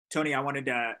Tony, I wanted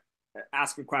to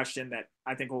ask a question that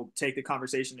I think will take the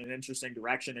conversation in an interesting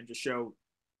direction and just show,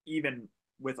 even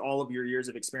with all of your years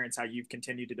of experience, how you've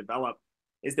continued to develop.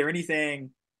 Is there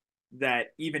anything that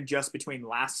even just between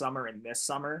last summer and this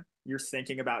summer you're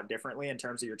thinking about differently in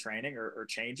terms of your training or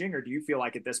changing, or do you feel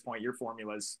like at this point your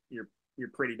formulas you're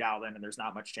pretty dialed in and there's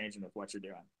not much changing with what you're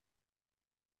doing?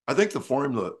 I think the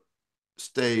formula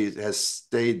has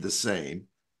stayed the same.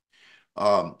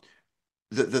 Um,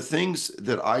 the things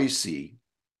that I see,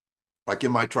 like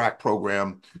in my track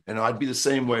program, and I'd be the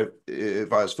same way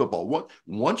if I was football.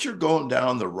 Once you're going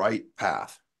down the right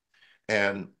path,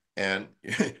 and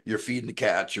you're feeding the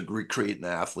cats, you're recreating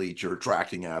athletes, you're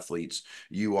attracting athletes,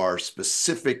 you are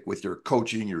specific with your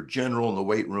coaching, your general in the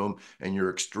weight room, and your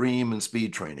extreme and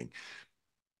speed training.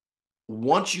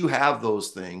 Once you have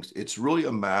those things, it's really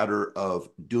a matter of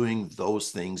doing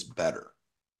those things better.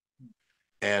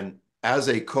 And as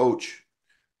a coach,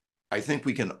 I think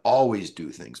we can always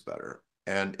do things better.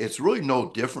 And it's really no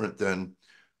different than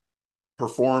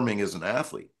performing as an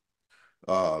athlete.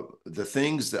 The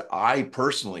things that I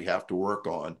personally have to work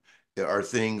on are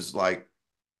things like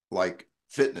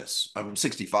fitness. I'm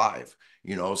 65,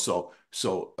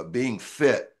 so being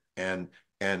fit and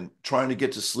trying to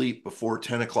get to sleep before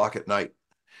 10 o'clock at night,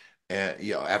 and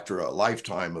after a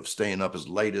lifetime of staying up as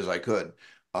late as I could,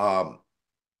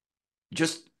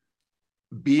 just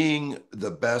being the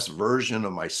best version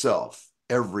of myself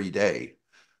every day,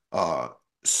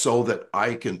 so that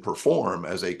I can perform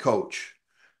as a coach,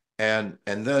 and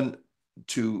then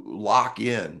to lock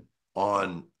in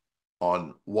on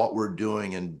what we're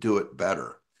doing and do it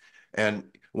better. And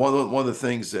one of the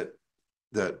things that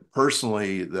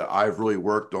personally that I've really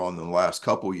worked on in the last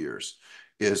couple of years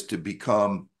is to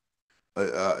become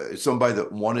somebody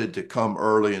that wanted to come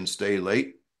early and stay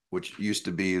late, which used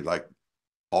to be like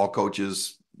all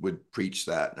coaches would preach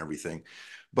that and everything.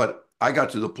 But I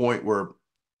got to the point where,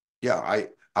 yeah,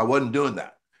 I wasn't doing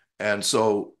that. And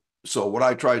so what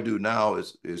I try to do now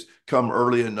is come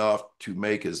early enough to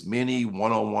make as many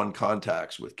one-on-one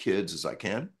contacts with kids as I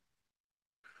can.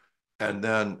 And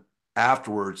then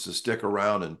afterwards to stick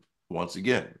around and once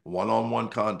again, one-on-one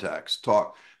contacts,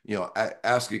 talk,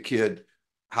 ask a kid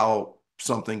how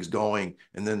something's going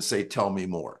and then say, tell me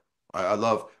more. I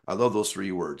love those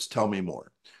three words, tell me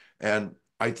more. And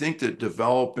I think that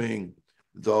developing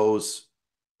those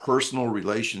personal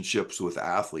relationships with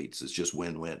athletes is just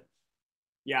win-win.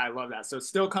 Yeah, I love that. So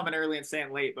still coming early and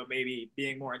staying late, but maybe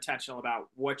being more intentional about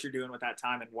what you're doing with that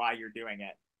time and why you're doing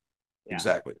it. Yeah.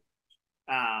 Exactly.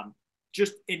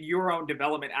 Just in your own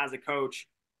development as a coach,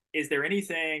 is there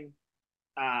anything,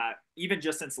 even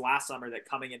just since last summer, that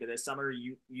coming into this summer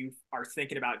you are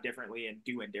thinking about differently and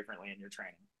doing differently in your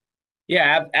training?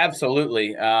 Yeah,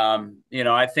 absolutely.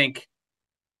 I think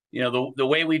the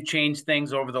way we've changed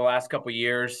things over the last couple of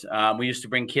years. We used to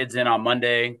bring kids in on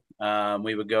Monday.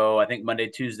 We would go, I think, Monday,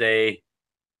 Tuesday,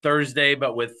 Thursday,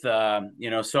 but with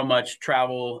so much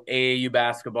travel, AAU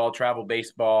basketball, travel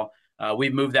baseball,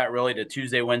 we've moved that really to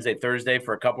Tuesday, Wednesday, Thursday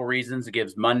for a couple reasons. It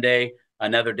gives Monday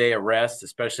another day of rest,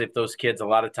 especially if those kids a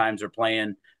lot of times are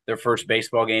playing their first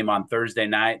baseball game on Thursday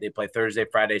night. They play Thursday,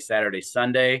 Friday, Saturday,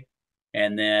 Sunday,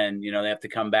 and then they have to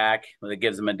come back. It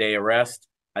gives them a day of rest.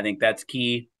 I think that's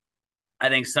key. I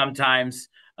think sometimes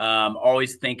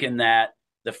always thinking that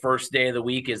the first day of the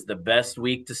week is the best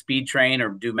week to speed train or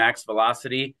do max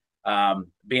velocity,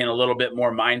 being a little bit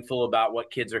more mindful about what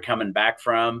kids are coming back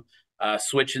from,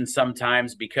 switching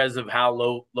sometimes because of how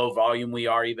low volume we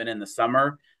are even in the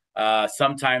summer.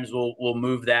 Sometimes we'll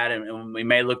move that, and we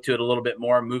may look to it a little bit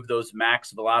more, move those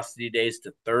max velocity days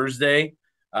to Thursday,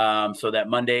 so that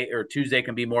Monday or Tuesday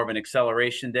can be more of an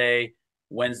acceleration day,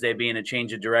 Wednesday being a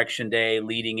change of direction day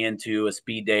leading into a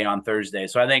speed day on Thursday.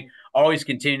 So I think always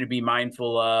continue to be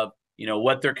mindful of,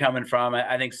 what they're coming from.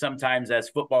 I think sometimes as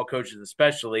football coaches,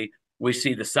 especially, we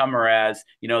see the summer as,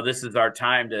 this is our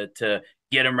time to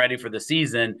get them ready for the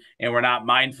season. And we're not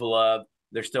mindful of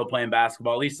they're still playing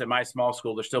basketball. At least at my small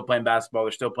school, they're still playing basketball.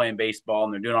 They're still playing baseball,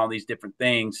 and they're doing all these different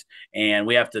things. And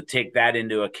we have to take that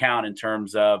into account in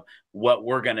terms of what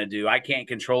we're going to do. I can't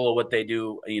control what they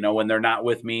do, when they're not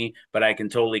with me, but I can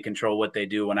totally control what they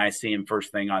do when I see them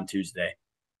first thing on Tuesday.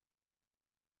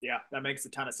 Yeah, that makes a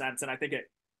ton of sense. And I think it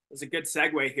was a good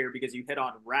segue here because you hit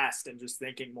on rest and just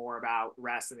thinking more about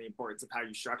rest and the importance of how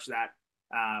you structure that.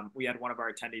 We had one of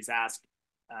our attendees ask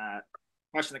a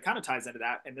question that kind of ties into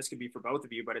that, and this could be for both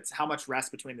of you, but it's how much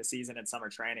rest between the season and summer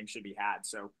training should be had.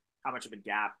 So how much of a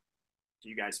gap do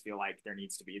you guys feel like there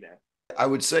needs to be there? I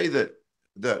would say that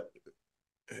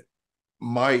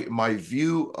my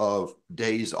view of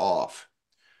days off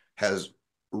has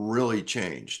really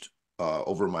changed.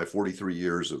 over my 43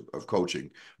 years of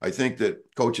coaching. I think that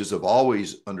coaches have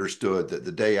always understood that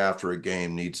the day after a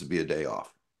game needs to be a day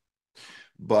off.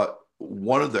 But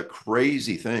one of the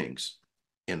crazy things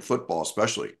in football,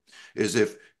 especially, is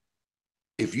if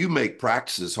you make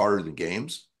practices harder than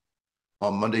games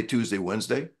on Monday, Tuesday,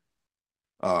 Wednesday,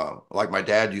 like my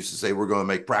dad used to say, we're going to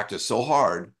make practice so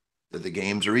hard that the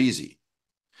games are easy.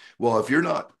 Well,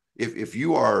 if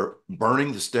you are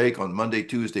burning the steak on Monday,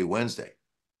 Tuesday, Wednesday,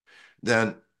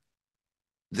 then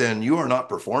you are not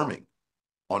performing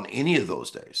on any of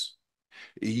those days.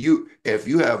 If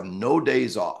you have no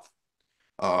days off,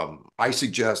 I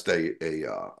suggest a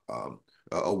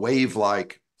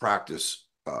wave-like practice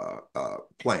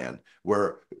plan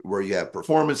where you have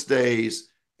performance days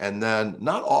and then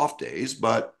not off days,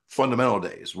 but fundamental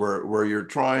days where you're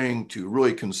trying to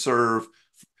really conserve.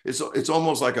 It's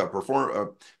almost like a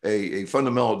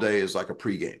fundamental day is like a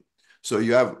pregame. So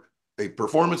you have a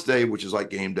performance day, which is like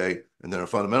game day, and then a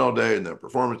fundamental day, and then a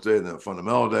performance day, and then a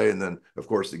fundamental day, and then of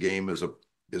course the game is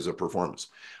a performance.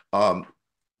 But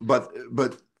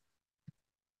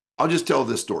I'll just tell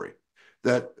this story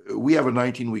that we have a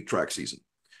 19-week track season,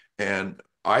 and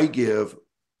I give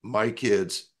my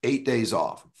kids 8 days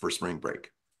off for spring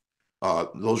break.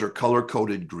 Those are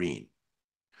color-coded green.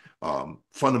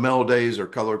 Fundamental days are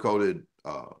color-coded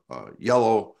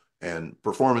yellow, and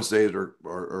performance days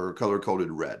are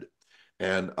color-coded red.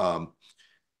 And I'm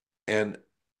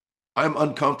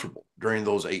uncomfortable during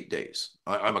those 8 days.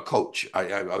 I'm a coach.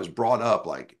 I was brought up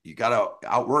like you got to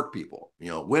outwork people.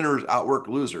 Winners outwork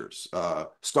losers.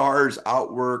 Stars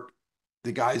outwork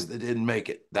the guys that didn't make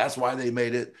it. That's why they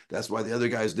made it. That's why the other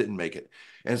guys didn't make it.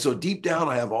 And so deep down,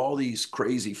 I have all these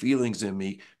crazy feelings in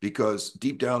me because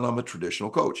deep down, I'm a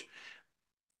traditional coach.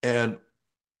 And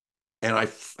I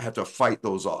have to fight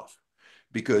those off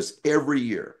because every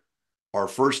year, our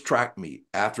first track meet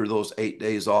after those 8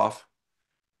 days off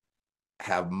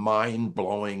have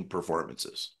mind-blowing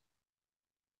performances.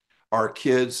 Our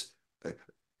kids,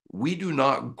 we do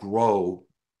not grow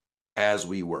as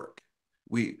we work.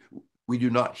 We do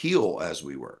not heal as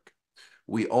we work.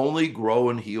 We only grow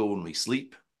and heal when we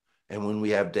sleep and when we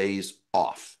have days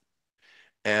off.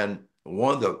 And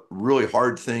one of the really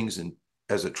hard things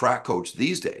as a track coach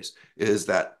these days is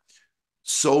that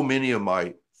so many of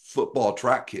my football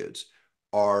track kids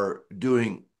are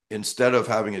doing, instead of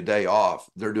having a day off,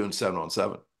 they're doing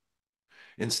 7-on-7.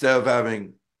 Instead of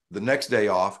having the next day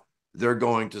off, they're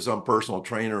going to some personal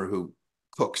trainer who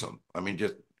cooks them. I mean,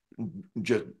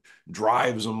 just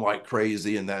drives them like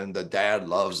crazy, and then the dad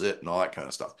loves it and all that kind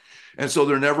of stuff. And so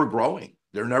they're never growing.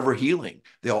 They're never healing.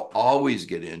 They'll always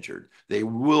get injured. They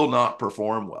will not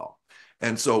perform well.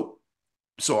 And so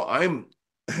I'm,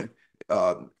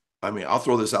 I'll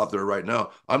throw this out there right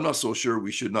now. I'm not so sure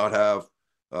we should not have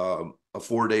a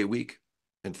 4-day week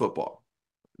in football.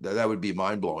 That would be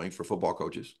mind-blowing for football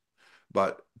coaches.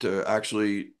 But to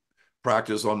actually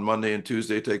practice on Monday and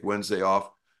Tuesday, take Wednesday off,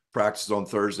 practice on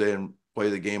Thursday, and play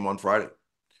the game on Friday.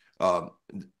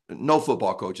 No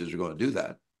football coaches are going to do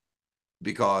that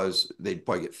because they'd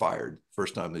probably get fired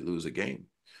first time they lose a game.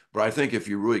 But I think if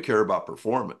you really care about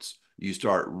performance, you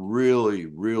start really,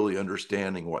 really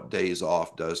understanding what days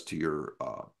off does to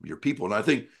your people. And I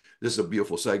think this is a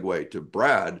beautiful segue to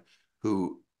Brad,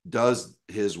 who does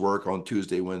his work on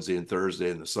Tuesday, Wednesday, and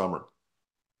Thursday in the summer.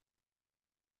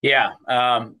 Yeah.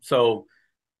 So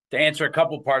to answer a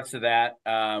couple parts of that,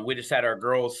 we just had our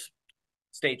girls'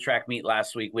 state track meet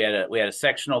last week. We had a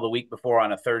sectional the week before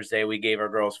on a Thursday. We gave our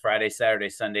girls Friday, Saturday,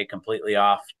 Sunday completely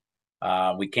off.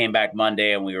 We came back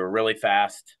Monday and we were really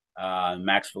fast,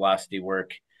 max velocity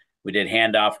work. We did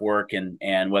handoff work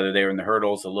and whether they were in the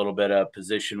hurdles, a little bit of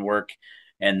position work.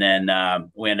 And then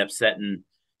we ended up setting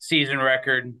season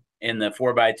record in the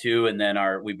 4x2, and then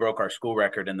we broke our school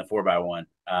record in the 4x1.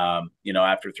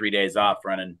 After 3 days off,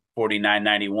 running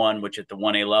 49.91, which at the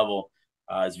 1A level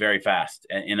is very fast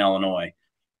in Illinois.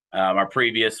 Our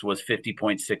previous was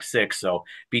 50.66. So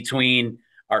between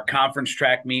our conference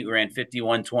track meet, we ran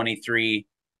 51.23.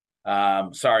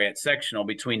 At sectional,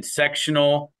 between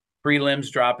sectional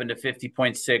prelims dropping to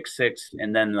 50.66,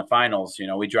 and then the finals,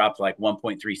 we dropped like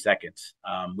 1.3 seconds.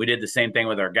 We did the same thing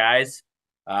with our guys.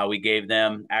 We gave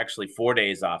them actually 4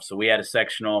 days off. So we had a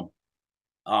sectional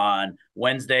on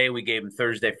Wednesday. We gave them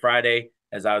Thursday, Friday,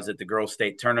 as I was at the girls'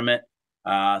 state tournament.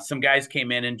 Some guys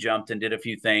came in and jumped and did a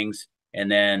few things. And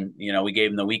then, we gave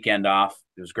them the weekend off.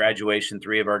 It was graduation.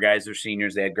 3 of our guys are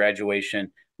seniors. They had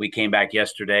graduation. We came back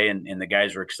yesterday and the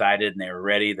guys were excited and they were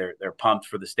ready. They're pumped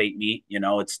for the state meet.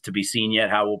 It's to be seen yet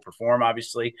how we'll perform,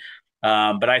 obviously.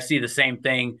 But I see the same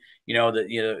thing,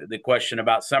 the question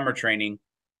about summer training.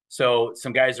 So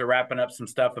some guys are wrapping up some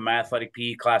stuff in my athletic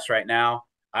PE class right now.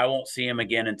 I won't see them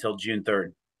again until June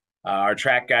 3rd. Our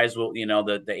track guys will,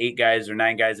 the 8 guys or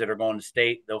 9 guys that are going to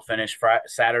state, they'll finish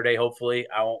Saturday, hopefully.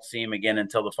 I won't see them again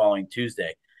until the following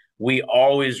Tuesday. We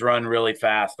always run really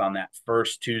fast on that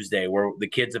first Tuesday where the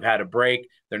kids have had a break.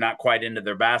 They're not quite into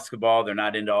their basketball. They're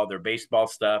not into all their baseball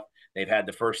stuff. They've had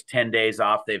the first 10 days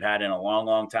off they've had in a long,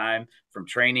 long time from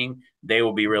training. They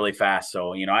will be really fast.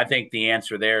 So, I think the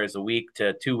answer there is a week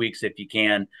to 2 weeks if you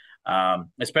can,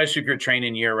 especially if you're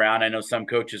training year round. I know some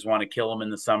coaches want to kill them in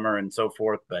the summer and so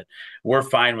forth, but we're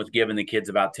fine with giving the kids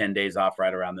about 10 days off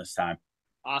right around this time.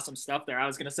 Awesome stuff there. I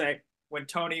was going to say, when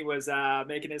Tony was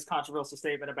making his controversial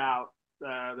statement about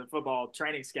the football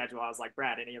training schedule, I was like,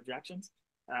 Brad, any objections?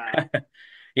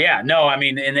 Yeah, no, I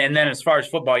mean, and then as far as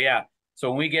football, yeah. So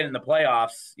when we get in the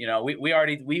playoffs,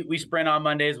 we sprint on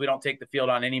Mondays. We don't take the field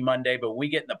on any Monday, but we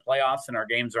get in the playoffs and our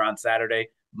games are on Saturday.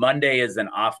 Monday is an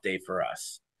off day for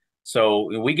us.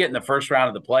 So we get in the first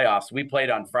round of the playoffs. We played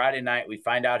on Friday night. We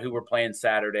find out who we're playing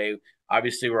Saturday.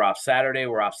 Obviously, we're off Saturday.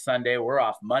 We're off Sunday. We're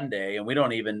off Monday. And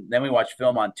then we watch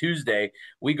film on Tuesday.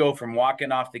 We go from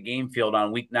walking off the game field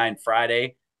on week 9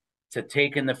 Friday to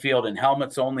taking the field in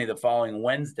helmets only the following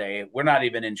Wednesday. We're not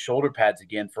even in shoulder pads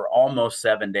again for almost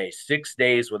 7 days, 6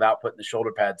 days without putting the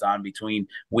shoulder pads on between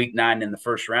week 9 and the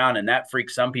first round. And that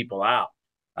freaks some people out.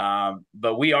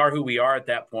 But we are who we are at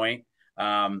that point.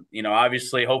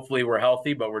 Obviously, hopefully we're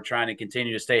healthy, but we're trying to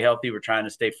continue to stay healthy. We're trying to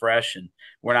stay fresh and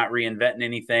we're not reinventing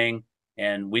anything.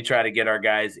 And we try to get our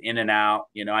guys in and out.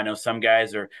 I know some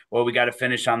guys are, we got to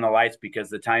finish on the lights because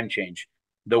the time change.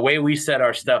 The way we set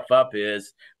our stuff up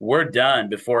is we're done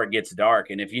before it gets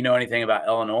dark. And if you know anything about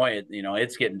Illinois,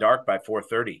 it's getting dark by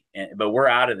 4:30, but we're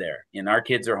out of there and our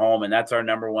kids are home. And that's our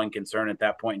number one concern at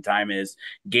that point in time is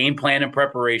game plan and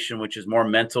preparation, which is more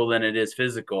mental than it is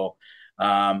physical.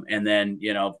 And then,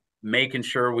 making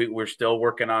sure we're still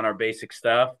working on our basic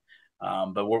stuff.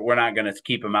 But we're not going to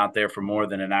keep them out there for more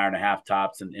than an hour and a half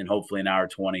tops and hopefully an hour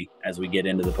 20 as we get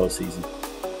into the postseason.